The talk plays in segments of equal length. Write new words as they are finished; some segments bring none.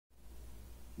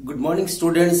Good morning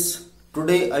students.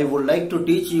 Today I would like to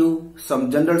teach you some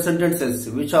general sentences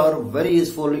which are very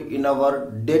useful in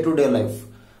our day-to-day life.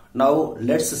 Now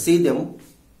let's see them.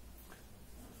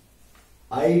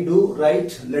 I do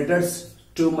write letters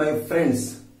to my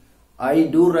friends. I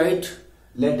do write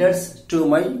letters to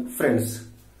my friends.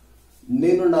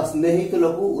 నేను నా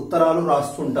స్నేహితులకు ఉత్తరాలు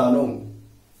రాస్తుంటాను.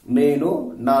 నేను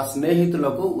నా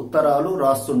స్నేహితులకు ఉత్తరాలు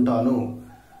రాస్తుంటాను.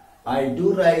 I do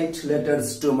write letters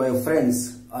to my friends.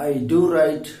 I do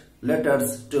write letters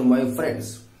to my friends.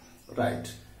 Right.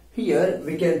 Here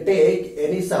we can take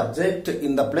any subject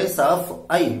in the place of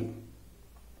I.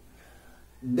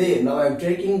 They. Now I am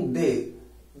taking they.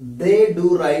 They do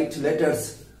write letters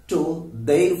to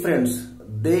their friends.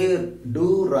 They do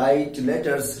write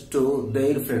letters to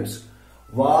their friends.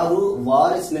 వారు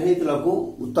వారి స్నేహితులకు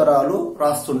ఉత్తరాలు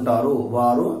రాస్తుంటారు.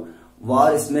 వారు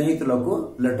వారి స్నేహితులకు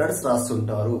letters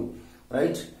రాస్తుంటారు.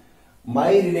 Right.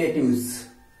 My relatives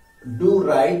do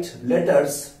right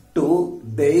letters to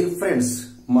their friends.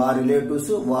 మా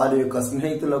relatives వారి యొక్క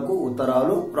స్నేహితులకు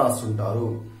ఉత్తరాలు రాస్తుంటారు.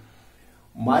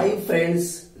 My friends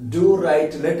do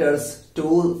right letters to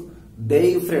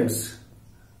their friends.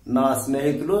 నా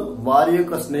స్నేహితులు వారి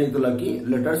యొక్క స్నేహితులకి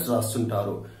letters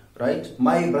రాస్తుంటారు. Right.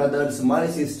 My brothers, my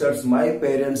sisters, my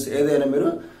parents, ఏదైనా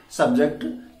మీరు సబ్జెక్ట్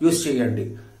యూజ్ చేయండి.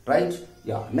 Right.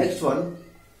 Yeah. Next one.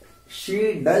 She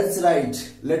does write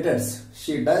letters.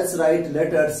 She does write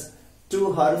letters to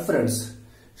her friends.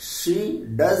 She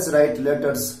does write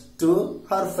letters to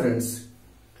her friends.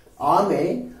 ఆమె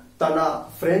తన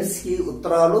friends కి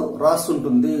ఉత్తరాలు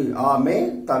రాస్తుంటుంది. ఆమె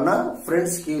తన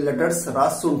friends కి letters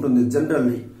రాస్తుంటుంది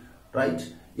generally. Right.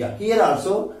 Yeah. Here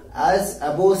also as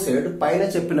above said, పైన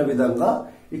చెప్పిన విధంగా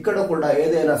ఇక్కడ కూడా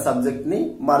ఏదైనా సబ్జెక్ట్ ని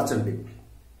మార్చండి.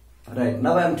 Right.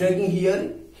 Now I'm taking here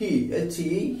he,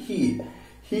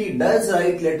 he does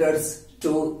write letters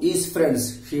to his friends.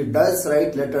 He does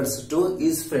write letters to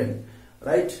his friend.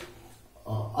 Right.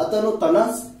 అతను తన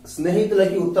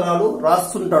స్నేహితులకి ఉత్తరాలు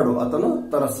రాస్తుంటాడు. అతను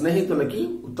తన స్నేహితులకి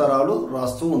ఉత్తరాలు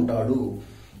రాస్తూ ఉంటాడు.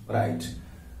 Right.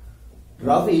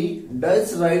 Ravi does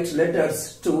write letters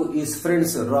to his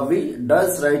friends. Ravi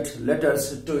does write letters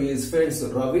to his friends.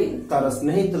 Ravi తన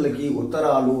స్నేహితులకి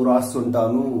ఉత్తరాలు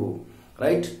రాస్తుంటాను.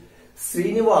 Right.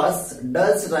 Srinivas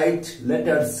does write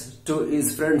letters to his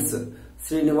friends.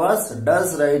 Srinivas does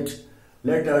write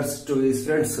letters to his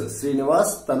friends. Srinivas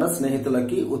తన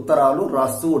స్నేహితులకి ఉత్తరాలు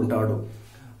రాస్తూ ఉంటాడు.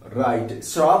 Right.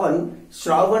 Shravan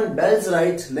does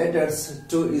write letters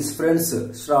to his friends.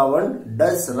 Shravan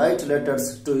does write letters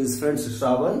to his friends.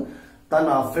 Shravan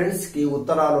తన friends కి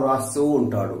ఉత్తరాలు రాస్తూ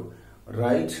ఉంటాడు.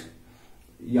 Right.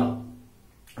 Yeah.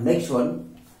 Next one.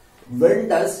 When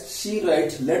does she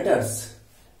write letters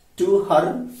to her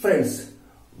friends?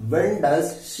 When does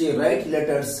she write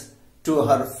letters to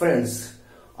her friends?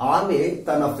 ఆమె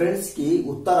తన friends కి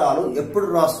ఉత్తరాలు ఎప్పుడు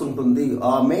రాస్తుంటుంది?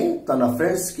 ఆమె తన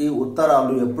ఫ్రెండ్స్ కి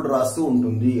ఉత్తరాలు ఎప్పుడు రాస్తూ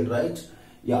ఉంటుంది? Right.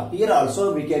 Yeah. Here also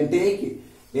we can take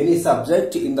any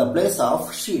subject in the place of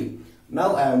she. Now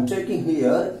I am taking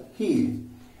here he.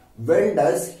 When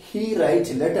does he write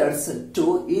letters to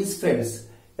his friends?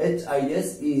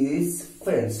 H-I-S is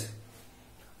friends.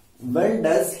 When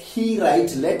does he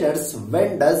write letters?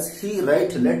 When does he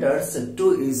write letters to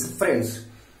his friends?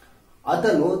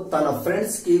 అతను తన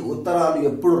friends కి ఉత్తరాలు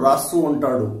ఎప్పుడు రాస్తూ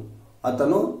ఉంటాడు?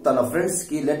 అతను తన friends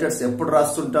కి లెటర్స్ ఎప్పుడు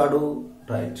రాస్తుంటాడు?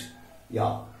 Right. Yeah.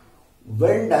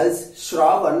 When does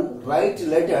Shravan write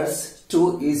letters to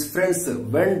his friends?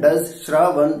 When does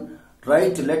Shravan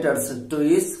write letters to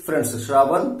his friends?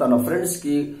 Shravan తన ఫ్రెండ్స్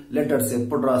కి లెటర్స్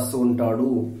ఎప్పుడు రాస్తూ ఉంటాడు?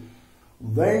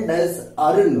 When does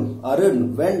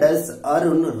when does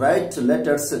Arun write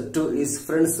letters to his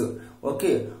friends?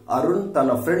 Okay. Arun తన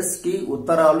friends కి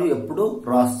ఉత్తరాలు ఎప్పుడు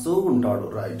రాస్తూ ఉంటాడు.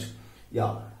 Right. Yeah.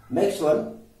 Next one.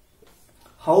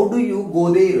 How do you go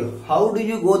there? How do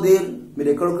you go there? మీరు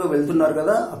ఎక్కడికో వెళ్తున్నారు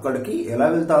కదా, అక్కడికి ఎలా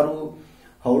వెళ్తారు?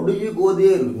 How do you go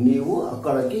there? నీవు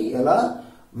అక్కడికి ఎలా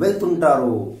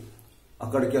వెళ్తుంటారు?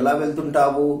 అక్కడికి ఎలా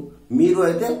వెళ్తుంటావు? మీరు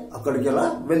అయితే అక్కడికి ఎలా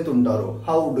వెళ్తుంటారు?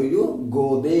 How do you go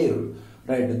there?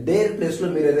 Right. Their place లో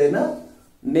మీరు ఏదైనా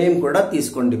నేమ్ కూడా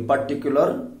తీసుకోండి.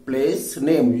 Particular place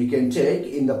name you can take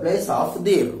in the place of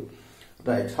their.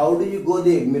 Right. How do you go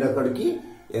there? మీరు అక్కడికి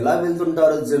ఎలా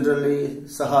వెళ్తుంటారు జనరల్లీ,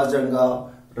 సహజంగా.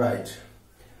 Right.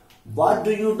 What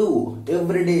do you do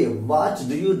every day? What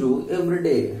do you do every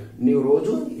day? నీవు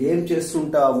రోజు ఏం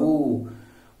చేస్తుంటావు?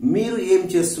 మీరు ఏం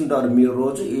చేస్తుంటారు? మీరు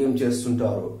రోజు ఏం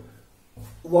చేస్తుంటారు?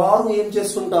 వారు ఏం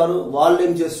చేస్తుంటారు? వాళ్ళు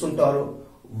ఏం చేస్తుంటారు?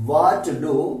 What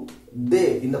do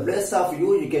they? In the place of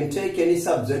you can take any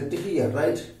subject here,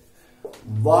 right?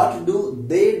 What do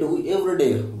they do every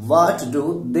day? What do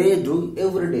they do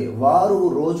every day? వారు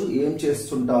రోజు ఏం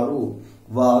చేస్తుంటారు?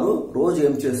 వారు రోజు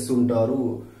ఏం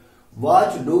చేస్తుంటారు.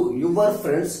 What do your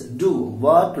friends do.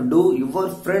 What do your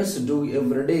friends do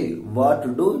everyday.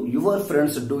 What do your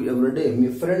friends do everyday. Me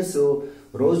friends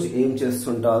రోజు ఏం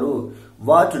చేస్తుంటారు.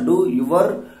 What do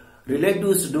your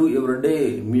relatives do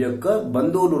everyday. మీ యొక్క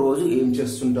బంధువులు రోజు ఏం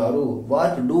చేస్తుంటారు.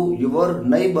 What do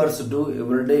your neighbours do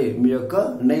everyday. మీ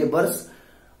యొక్క neighbours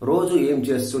రోజు ఏం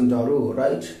చేస్తుంటారు.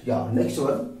 Right. Yeah, next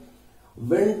one.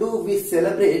 When do we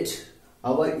celebrate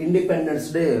our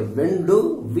independence day. When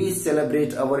do we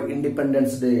celebrate our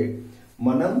independence day.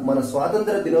 మనం మన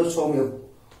స్వాతంత్ర దినోత్సవం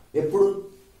ఎప్పుడు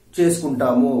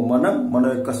చేసుకుంటాము. మనం మన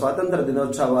యొక్క స్వాతంత్ర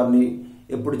దినోత్సవాన్ని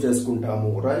ఎప్పుడు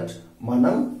చేసుకుంటాము. రైట్.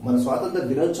 మనం మన స్వాతంత్ర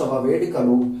దినోత్సవ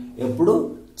వేడుకలు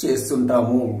ఎప్పుడు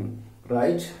చేస్తుంటాము.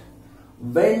 Right.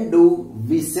 When do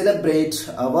we celebrate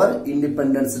our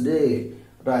independence day.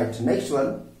 Right. Next one.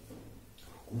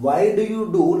 Why do you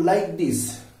do like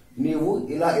this. నీవు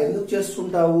ఇలా ఎందుకు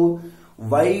చేస్తుంటావు.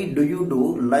 Why do you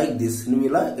do like this. నువ్వు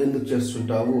ఇలా ఎందుకు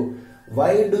చేస్తుంటావు.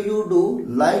 Why do you do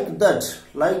like that.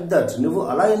 Like that. నువ్వు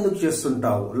అలా ఎందుకు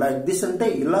చేస్తుంటావు. లైక్ దిస్ అంటే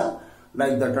ఇలా,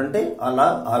 లైక్ దట్ అంటే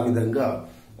అలా, ఆ విధంగా.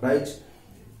 Right.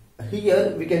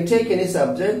 Here we can take any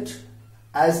subject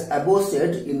as above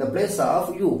said in the place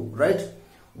of you. Right.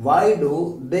 Why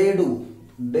do they do.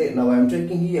 They. Now I'm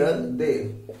taking here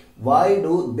they. Why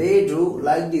do they do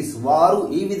like this.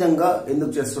 వారు ఈ విధంగా ఎందుకు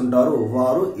చేస్తుంటారు.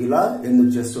 వారు ఇలా ఎందుకు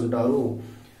చేస్తుంటారు.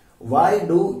 Why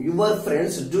do your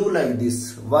friends do like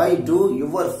this. Why do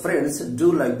your friends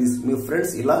do like this. Me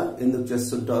friends ఇలా ఎందుకు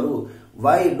చేస్తుంటారు.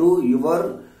 Why do your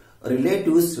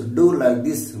relatives do like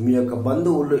this. మీ యొక్క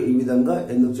బంధువులు ఈ విధంగా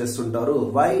ఎందుకు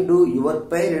చేస్తుంటారు. Why do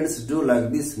your parents do like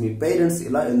this. Me parents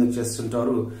ఇలా ఎందుకు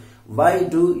చేస్తుంటారు. Why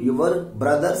do your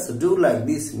brothers do like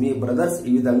this. Me brothers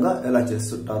ఈ విధంగా ఎలా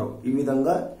చేస్తుంటారు. ఈ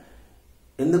విధంగా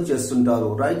ఎందుకు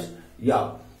చేస్తుంటారు. Right.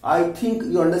 Yeah, I think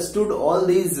you understood all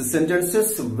these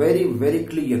sentences very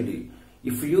clearly.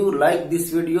 If you like this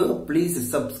video, please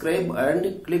subscribe and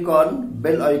click on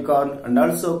bell icon and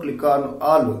also click on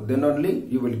all. Then only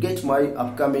you will get my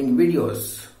upcoming videos.